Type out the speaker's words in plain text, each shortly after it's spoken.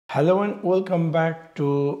Hello and welcome back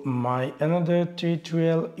to my another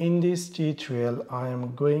tutorial. In this tutorial I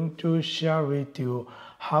am going to share with you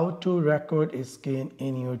how to record a screen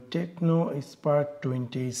in your Tecno Spark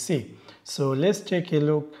 20C. So let's take a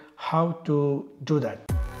look how to do that.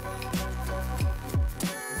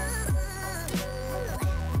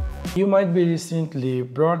 You might be recently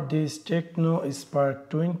bought this Tecno Spark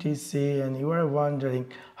 20C and you are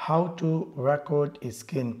wondering how to record a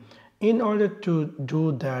screen. In order to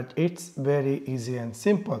do that, it's very easy and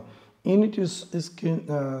simple. You need to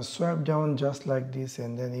swipe down just like this,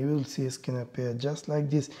 and then you will see a screen appear just like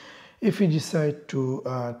this. If you decide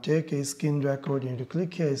to take a screen record, you need to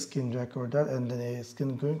click here screen recorder, and then a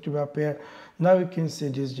screen going to appear. Now you can see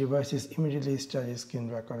this device is immediately start a screen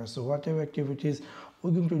recorder. So whatever activities we're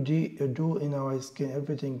going to do in our screen,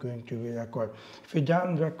 everything going to be recorded. If you're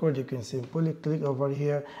done record, you can simply click over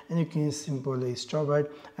here and you can simply stop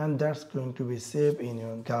it, and that's going to be saved in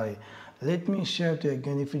your gallery. Let me share it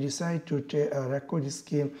again. If you decide to record the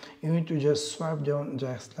screen, you need to just swipe down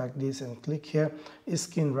just like this and click here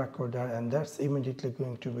screen recorder, and that's immediately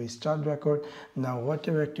going to be start record. Now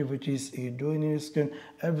whatever activities you do in your screen,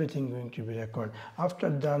 everything going to be recorded. After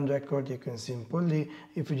done record, you can simply,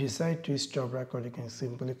 if you decide to stop record, you can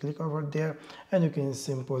simply click over there and you can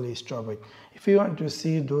simply stop it. If you want to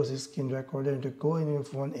see those screen recorder, you need to go in your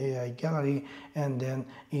phone AI gallery, and then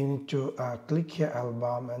you need to click here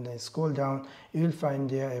album, and then scroll down. You will find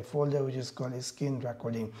there a folder which is called screen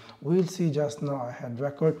recording. We will see just now I had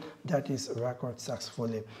record, that is record successfully.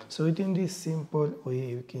 So within this simple way,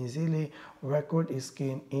 you can easily record a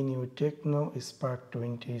screen in your Tecno Spark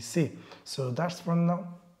 20C. So that's for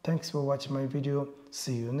now. Thanks for watching my video.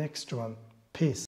 See you next one. Peace.